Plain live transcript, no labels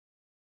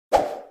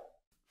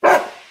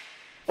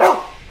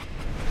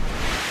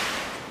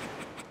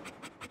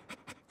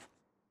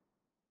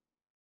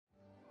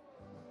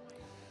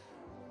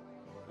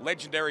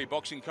Legendary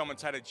boxing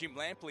commentator Jim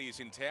Lampley is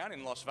in town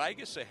in Las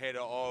Vegas ahead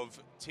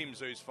of Tim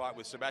Tszyu's fight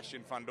with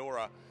Sebastian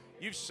Fundora.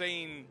 You've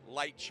seen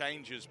late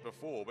changes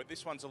before, but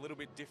this one's a little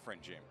bit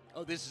different, Jim.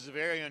 Oh, this is a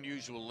very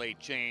unusual late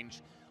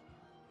change.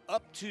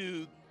 Up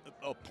to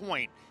a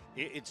point,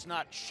 it's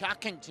not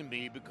shocking to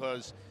me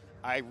because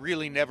I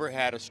really never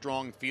had a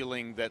strong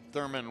feeling that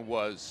Thurman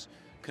was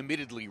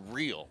committedly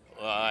real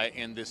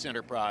in this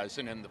enterprise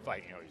and in the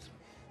fight. You know, his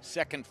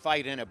second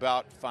fight in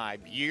about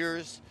 5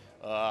 years.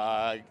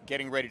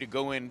 Getting ready to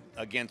go in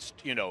against,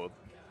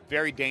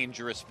 very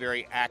dangerous,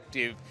 very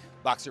active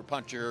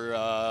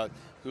boxer-puncher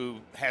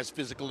who has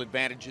physical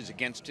advantages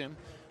against him.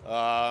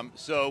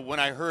 So when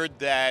I heard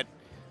that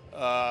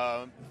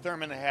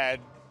Thurman had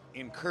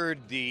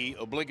incurred the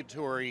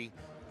obligatory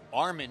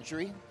arm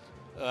injury,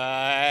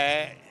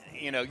 then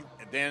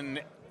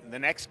the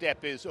next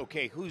step is,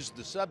 okay, who's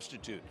the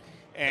substitute?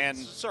 And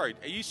sorry,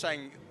 are you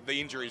saying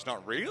the injury is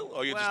not real,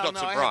 or you're just not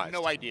no, surprised? I have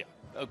no idea.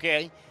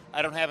 Okay,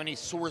 I don't have any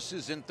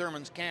sources in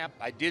Thurman's camp.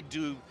 I did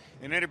do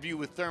an interview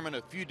with Thurman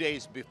a few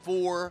days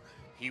before.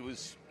 He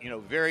was,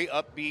 very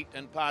upbeat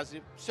and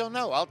positive. So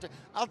no,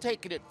 I'll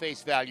take it at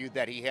face value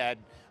that he had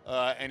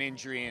an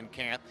injury in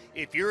camp.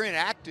 If you're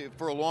inactive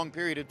for a long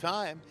period of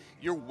time,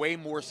 you're way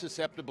more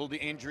susceptible to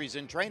injuries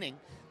in training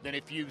than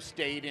if you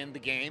stayed in the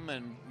game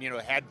and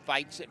had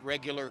fights at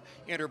regular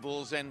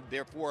intervals and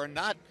therefore are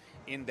not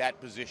in that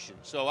position.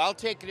 So I'll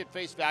take it at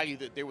face value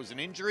that there was an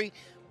injury,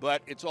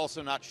 but it's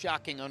also not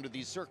shocking under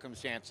these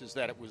circumstances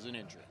that it was an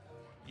injury.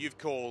 You've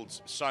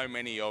called so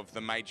many of the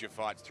major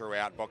fights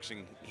throughout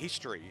boxing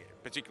history,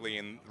 particularly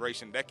in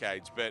recent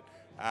decades, but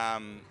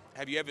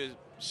have you ever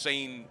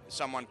seen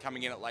someone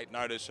coming in at late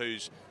notice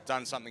who's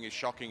done something as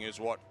shocking as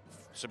what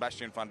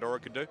Sebastian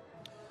Fundora could do?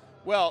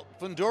 Well,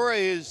 Fundora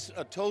is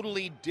a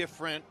totally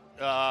different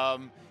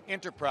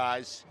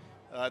enterprise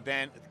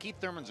than Keith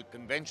Thurman's a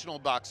conventional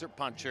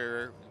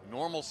boxer-puncher,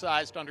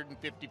 normal-sized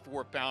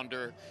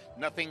 154-pounder,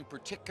 nothing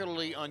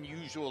particularly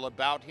unusual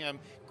about him.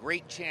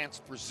 Great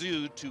chance for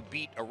Tszyu to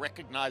beat a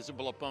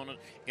recognizable opponent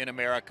in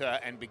America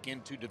and begin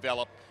to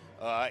develop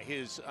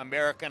his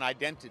American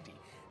identity.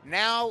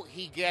 Now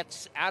he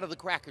gets out of the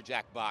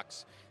crackerjack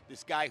box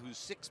this guy who's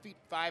 6 feet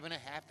 5.5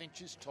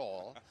 inches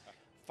tall,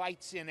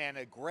 fights in an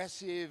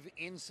aggressive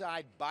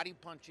inside body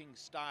punching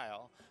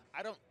style.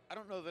 I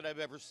don't know that I've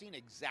ever seen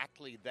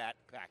exactly that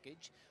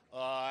package,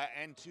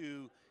 and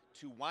to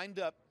wind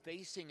up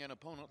facing an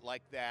opponent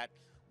like that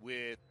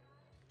with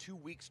 2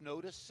 weeks'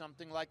 notice,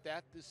 something like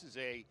that, this is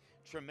a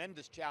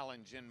tremendous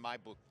challenge in my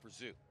book for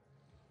Tszyu.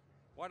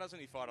 Why doesn't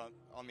he fight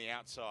on the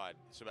outside,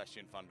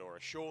 Sebastian Fundora?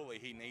 Surely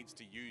he needs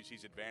to use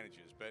his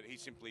advantages, but he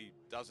simply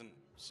doesn't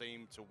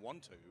seem to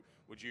want to.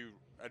 Would you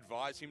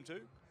advise him to?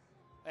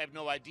 I have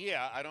no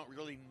idea. I don't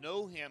really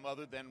know him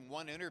other than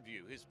one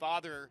interview. His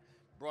father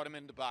brought him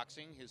into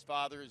boxing. His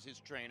father is his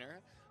trainer.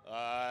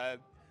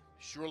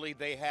 Surely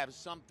they have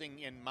something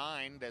in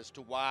mind as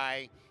to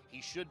why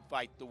he should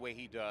fight the way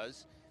he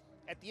does.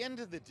 At the end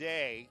of the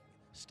day,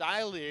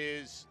 style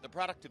is the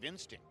product of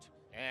instinct.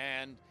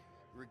 And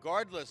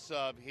regardless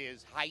of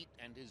his height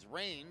and his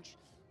range,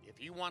 if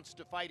he wants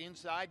to fight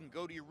inside and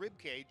go to your rib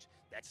cage,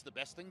 that's the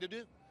best thing to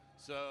do.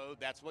 So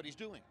that's what he's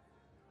doing.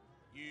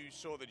 You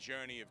saw the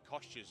journey of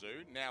Kostya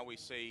Tszyu. Now we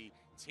see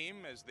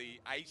Tim as the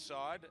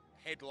A-side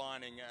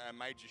headlining a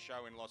major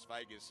show in Las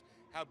Vegas.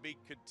 How big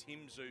could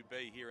Tim Tszyu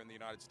be here in the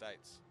United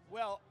States?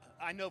 Well,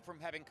 I know from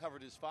having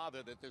covered his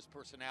father that there's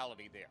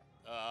personality there.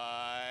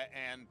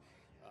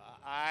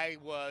 I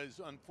was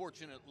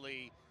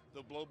unfortunately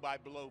the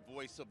blow-by-blow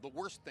voice of the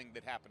worst thing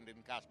that happened in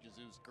Kostya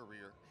Tszyu's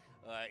career.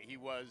 He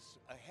was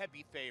a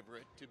heavy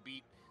favorite to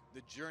beat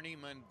the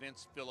journeyman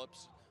Vince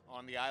Phillips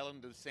on the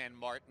island of San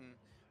Martin.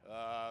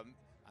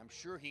 I'm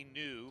sure he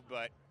knew,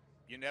 but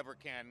you never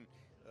can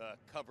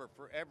cover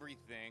for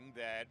everything,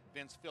 that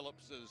Vince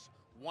Phillips's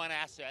one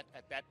asset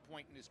at that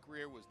point in his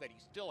career was that he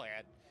still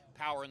had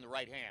power in the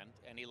right hand,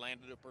 and he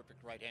landed a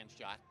perfect right-hand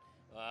shot,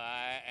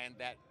 and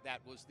that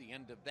was the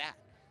end of that.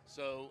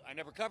 So I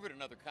never covered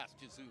another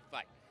Kostya Tszyu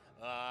fight.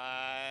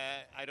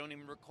 I don't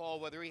even recall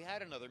whether he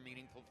had another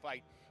meaningful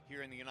fight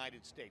here in the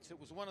United States. It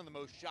was one of the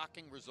most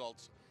shocking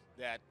results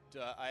that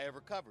I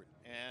ever covered,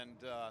 and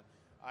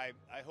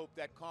I hope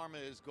that karma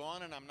is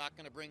gone, and I'm not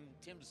going to bring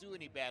Tim Tszyu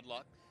any bad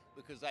luck,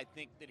 because I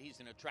think that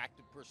he's an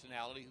attractive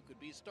personality who could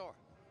be a star.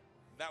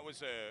 That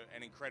was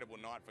an incredible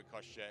night for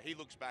Kostya. He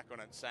looks back on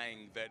it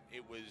saying that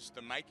it was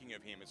the making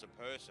of him as a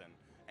person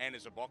and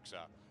as a boxer.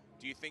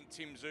 Do you think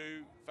Tim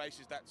Tszyu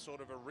faces that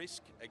sort of a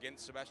risk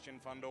against Sebastian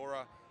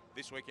Fundora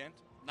this weekend?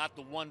 Not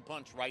the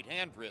one-punch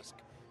right-hand risk,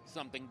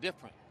 something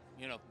different.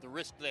 The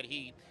risk that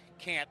he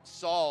can't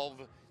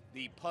solve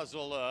the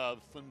puzzle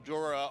of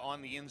Fundora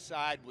on the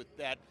inside with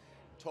that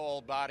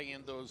tall body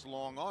and those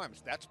long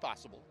arms. That's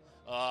possible.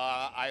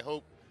 I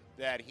hope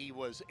that he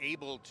was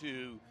able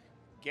to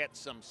get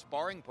some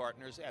sparring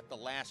partners at the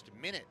last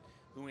minute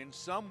who in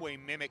some way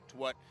mimicked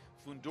what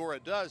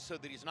Fundora does, so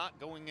that he's not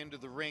going into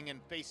the ring and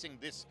facing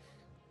this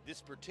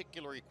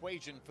particular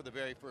equation for the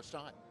very first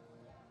time.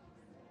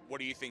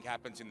 What do you think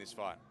happens in this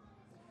fight?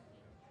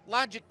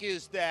 Logic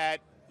is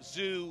that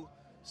Tszyu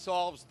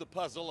solves the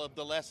puzzle of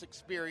the less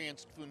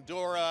experienced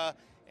Fundora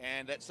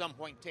and at some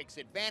point takes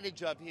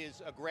advantage of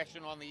his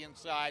aggression on the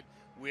inside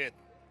with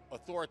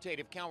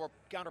authoritative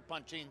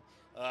counterpunching,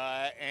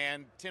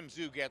 and Tim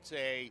Tszyu gets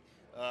a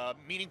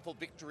meaningful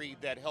victory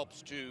that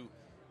helps to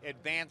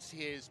advance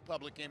his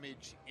public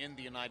image in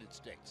the United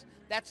States.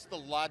 That's the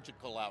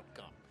logical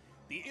outcome.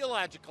 The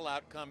illogical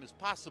outcome is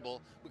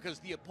possible because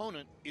the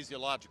opponent is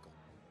illogical.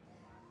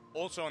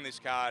 Also on this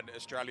card,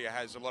 Australia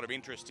has a lot of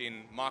interest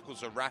in Michael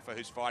Zarafa,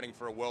 who's fighting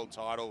for a world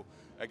title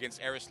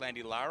against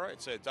Erislandy Lara.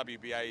 It's a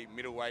WBA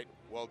middleweight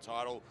world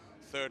title,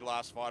 third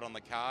last fight on the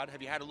card.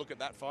 Have you had a look at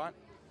that fight?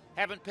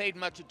 Haven't paid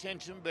much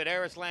attention, but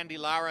Erislandy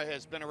Lara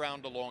has been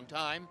around a long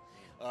time.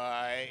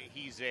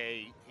 He's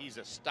a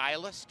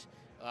stylist.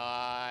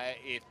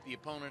 If the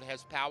opponent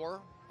has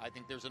power, I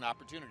think there's an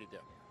opportunity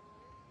there.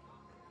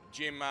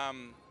 Jim,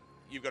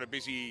 you've got a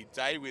busy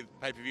day with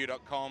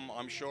pay-per-view.com,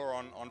 I'm sure,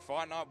 on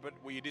Fight Night, but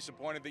were you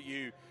disappointed that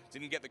you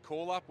didn't get the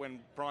call-up when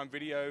Prime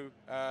Video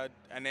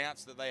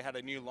announced that they had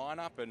a new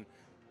lineup and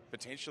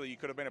potentially you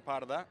could have been a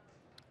part of that?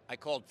 I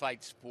called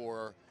fights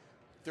for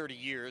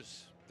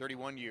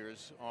 31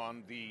 years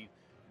on the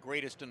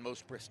greatest and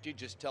most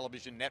prestigious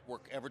television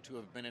network ever to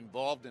have been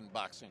involved in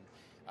boxing.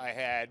 I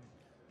had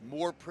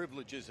more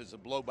privileges as a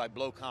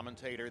blow-by-blow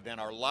commentator than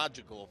are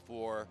logical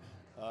for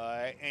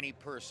any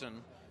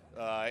person,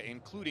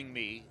 including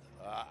me.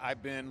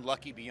 I've been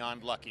lucky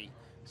beyond lucky.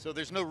 So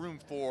there's no room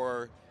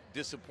for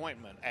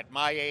disappointment. At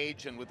my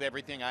age and with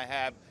everything I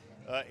have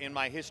in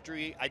my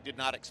history, I did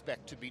not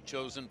expect to be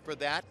chosen for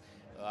that.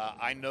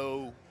 I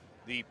know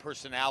the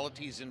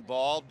personalities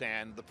involved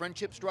and the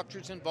friendship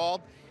structures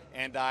involved,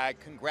 and I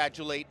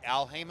congratulate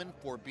Al Heyman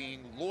for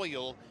being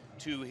loyal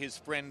to his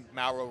friend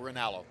Mauro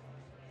Ranallo.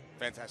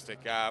 Fantastic.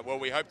 Well,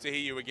 we hope to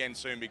hear you again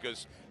soon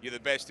because you're the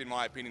best, in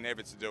my opinion,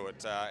 ever to do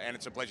it. And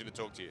it's a pleasure to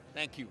talk to you.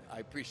 Thank you. I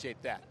appreciate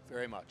that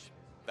very much.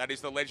 That is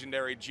the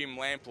legendary Jim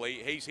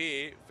Lampley. He's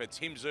here for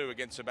Tim Tszyu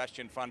against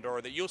Sebastian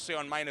Fundora that you'll see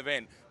on Main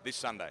Event this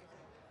Sunday.